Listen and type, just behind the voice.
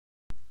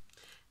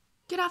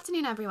Good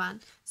afternoon, everyone.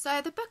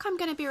 So the book I'm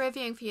going to be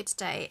reviewing for you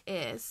today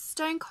is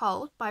Stone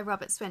Cold by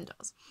Robert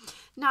Swindells.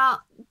 Now,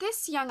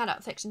 this young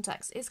adult fiction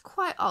text is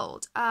quite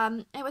old.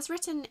 It was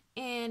written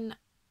in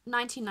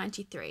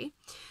 1993,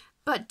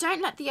 but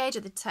don't let the age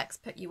of the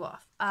text put you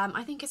off.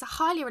 I think it's a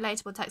highly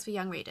relatable text for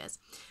young readers,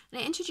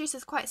 and it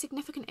introduces quite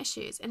significant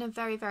issues in a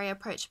very, very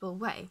approachable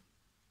way.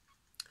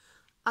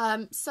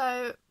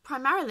 So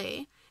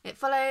primarily, it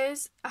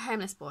follows a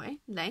homeless boy,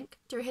 Link,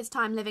 through his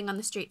time living on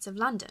the streets of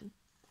London.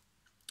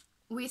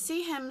 We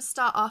see him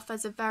start off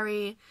as a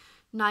very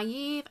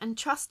naive and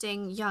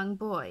trusting young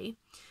boy,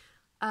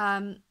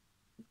 but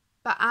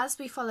as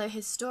we follow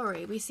his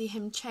story, we see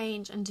him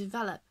change and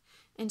develop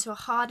into a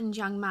hardened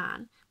young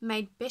man,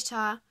 made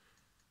bitter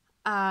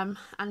and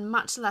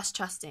much less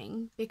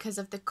trusting because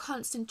of the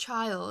constant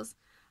trials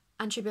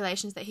and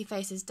tribulations that he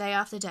faces day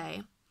after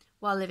day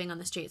while living on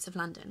the streets of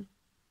London.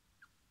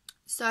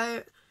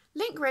 So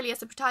Link really is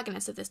the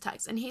protagonist of this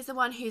text, and he's the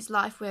one whose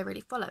life we're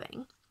really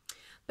following.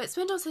 But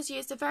Swindells has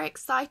used a very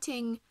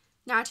exciting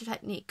narrative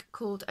technique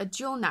called a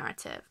dual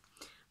narrative.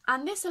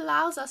 And this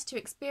allows us to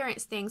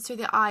experience things through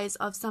the eyes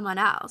of someone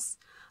else.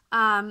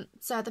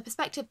 So the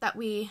perspective that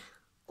we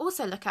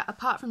also look at,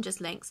 apart from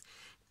just Link's,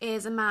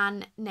 is a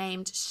man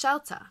named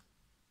Shelter.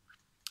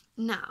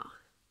 Now,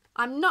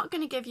 I'm not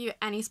going to give you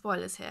any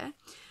spoilers here.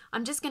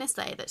 I'm just going to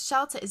say that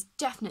Shelter is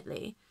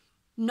definitely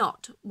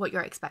not what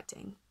you're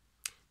expecting.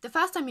 The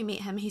first time you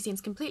meet him, he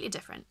seems completely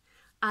different.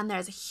 And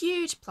there's a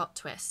huge plot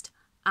twist.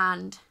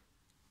 And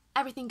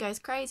everything goes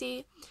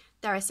crazy.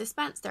 There is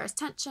suspense, there is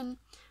tension,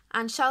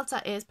 and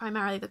Shelter is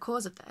primarily the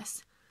cause of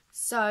this.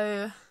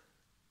 So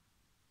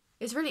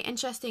it's really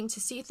interesting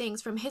to see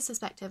things from his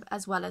perspective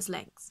as well as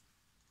Link's.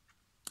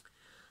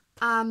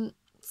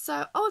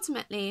 So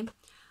ultimately,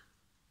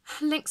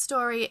 Link's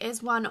story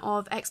is one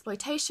of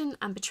exploitation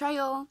and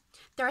betrayal.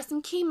 There are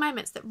some key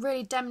moments that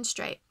really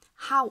demonstrate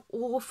how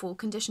awful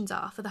conditions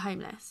are for the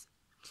homeless.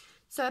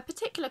 So a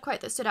particular quote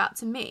that stood out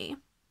to me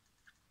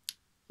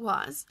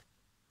was,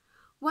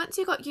 "Once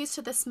you got used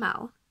to the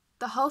smell,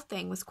 the whole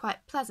thing was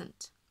quite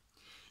pleasant.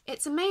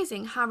 It's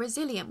amazing how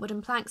resilient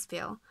wooden planks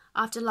feel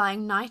after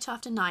lying night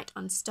after night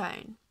on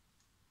stone."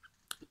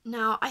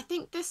 Now, I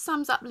think this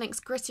sums up Link's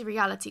gritty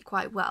reality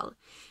quite well.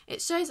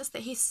 It shows us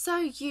that he's so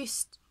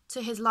used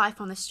to his life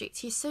on the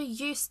streets, he's so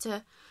used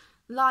to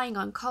lying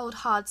on cold,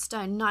 hard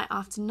stone night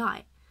after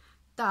night,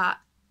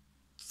 that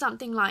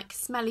something like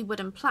smelly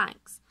wooden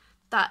planks,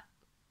 that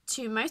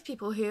to most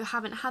people who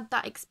haven't had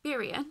that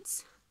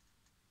experience,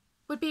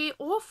 would be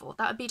awful,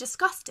 that would be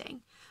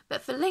disgusting.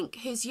 But for Link,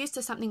 who's used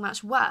to something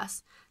much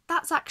worse,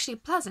 that's actually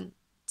pleasant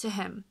to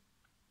him.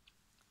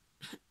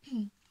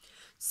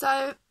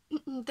 So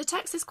the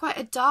text is quite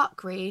a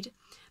dark read,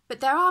 but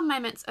there are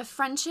moments of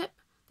friendship,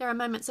 there are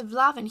moments of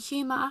love and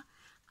humour,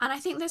 and I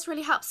think this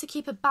really helps to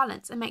keep a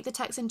balance and make the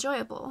text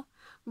enjoyable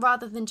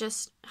rather than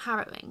just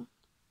harrowing.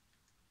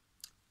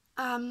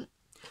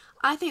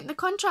 I think the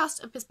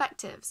contrast of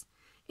perspectives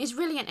is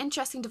really an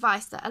interesting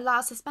device that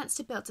allows suspense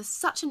to build to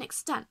such an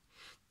extent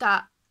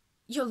that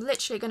you're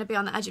literally going to be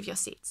on the edge of your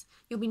seats.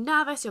 You'll be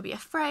nervous, you'll be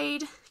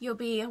afraid, you'll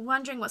be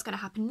wondering what's going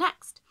to happen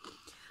next.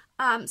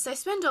 So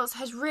Swindells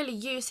has really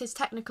used his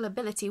technical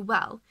ability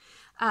well.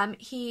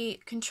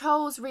 He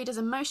controls readers'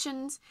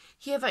 emotions,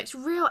 he evokes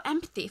real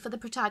empathy for the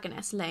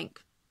protagonist,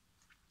 Link.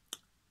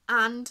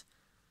 And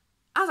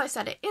as I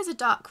said, it is a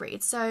dark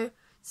read, so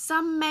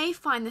some may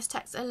find this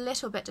text a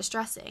little bit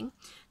distressing.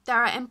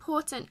 There are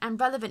important and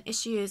relevant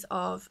issues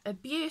of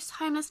abuse,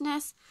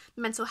 homelessness,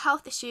 mental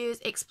health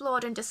issues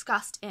explored and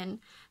discussed in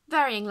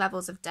varying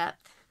levels of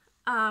depth.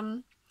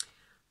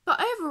 But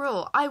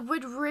overall, I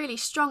would really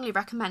strongly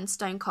recommend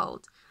Stone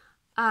Cold.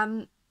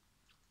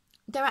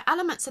 There are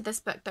elements of this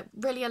book that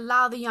really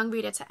allow the young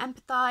reader to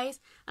empathise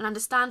and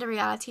understand a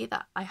reality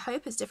that I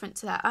hope is different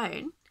to their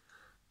own.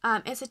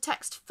 It's a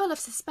text full of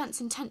suspense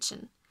and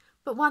tension,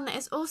 but one that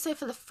is also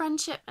full of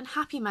friendship and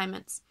happy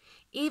moments,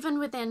 even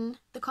within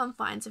the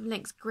confines of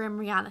Link's grim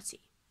reality.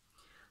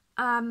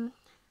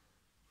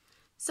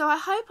 So I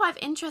hope I've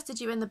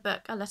interested you in the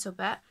book a little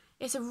bit.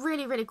 It's a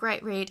really, really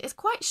great read. It's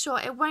quite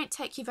short, it won't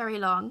take you very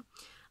long,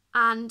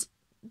 and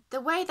the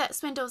way that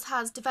Swindells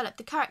has developed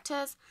the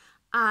characters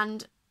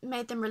and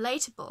made them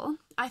relatable,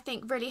 I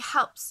think really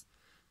helps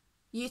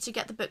you to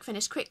get the book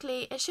finished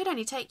quickly. It should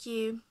only take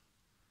you,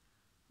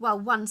 well,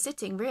 one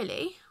sitting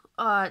really,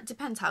 or it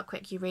depends how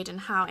quick you read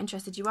and how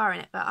interested you are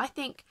in it, but I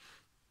think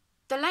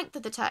the length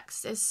of the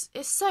text is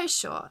so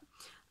short,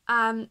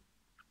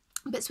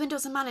 but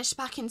Swindells has managed to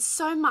pack in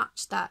so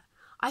much that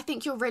I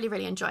think you'll really,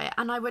 really enjoy it,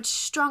 and I would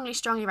strongly,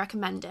 strongly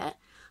recommend it.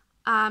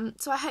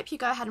 So I hope you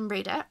go ahead and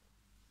read it.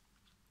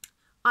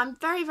 I'm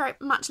very, very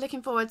much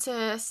looking forward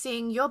to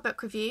seeing your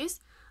book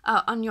reviews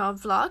on your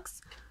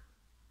vlogs,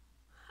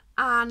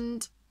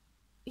 and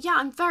yeah,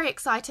 I'm very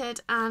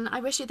excited, and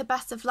I wish you the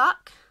best of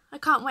luck. I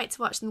can't wait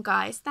to watch them,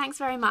 guys. Thanks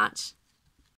very much.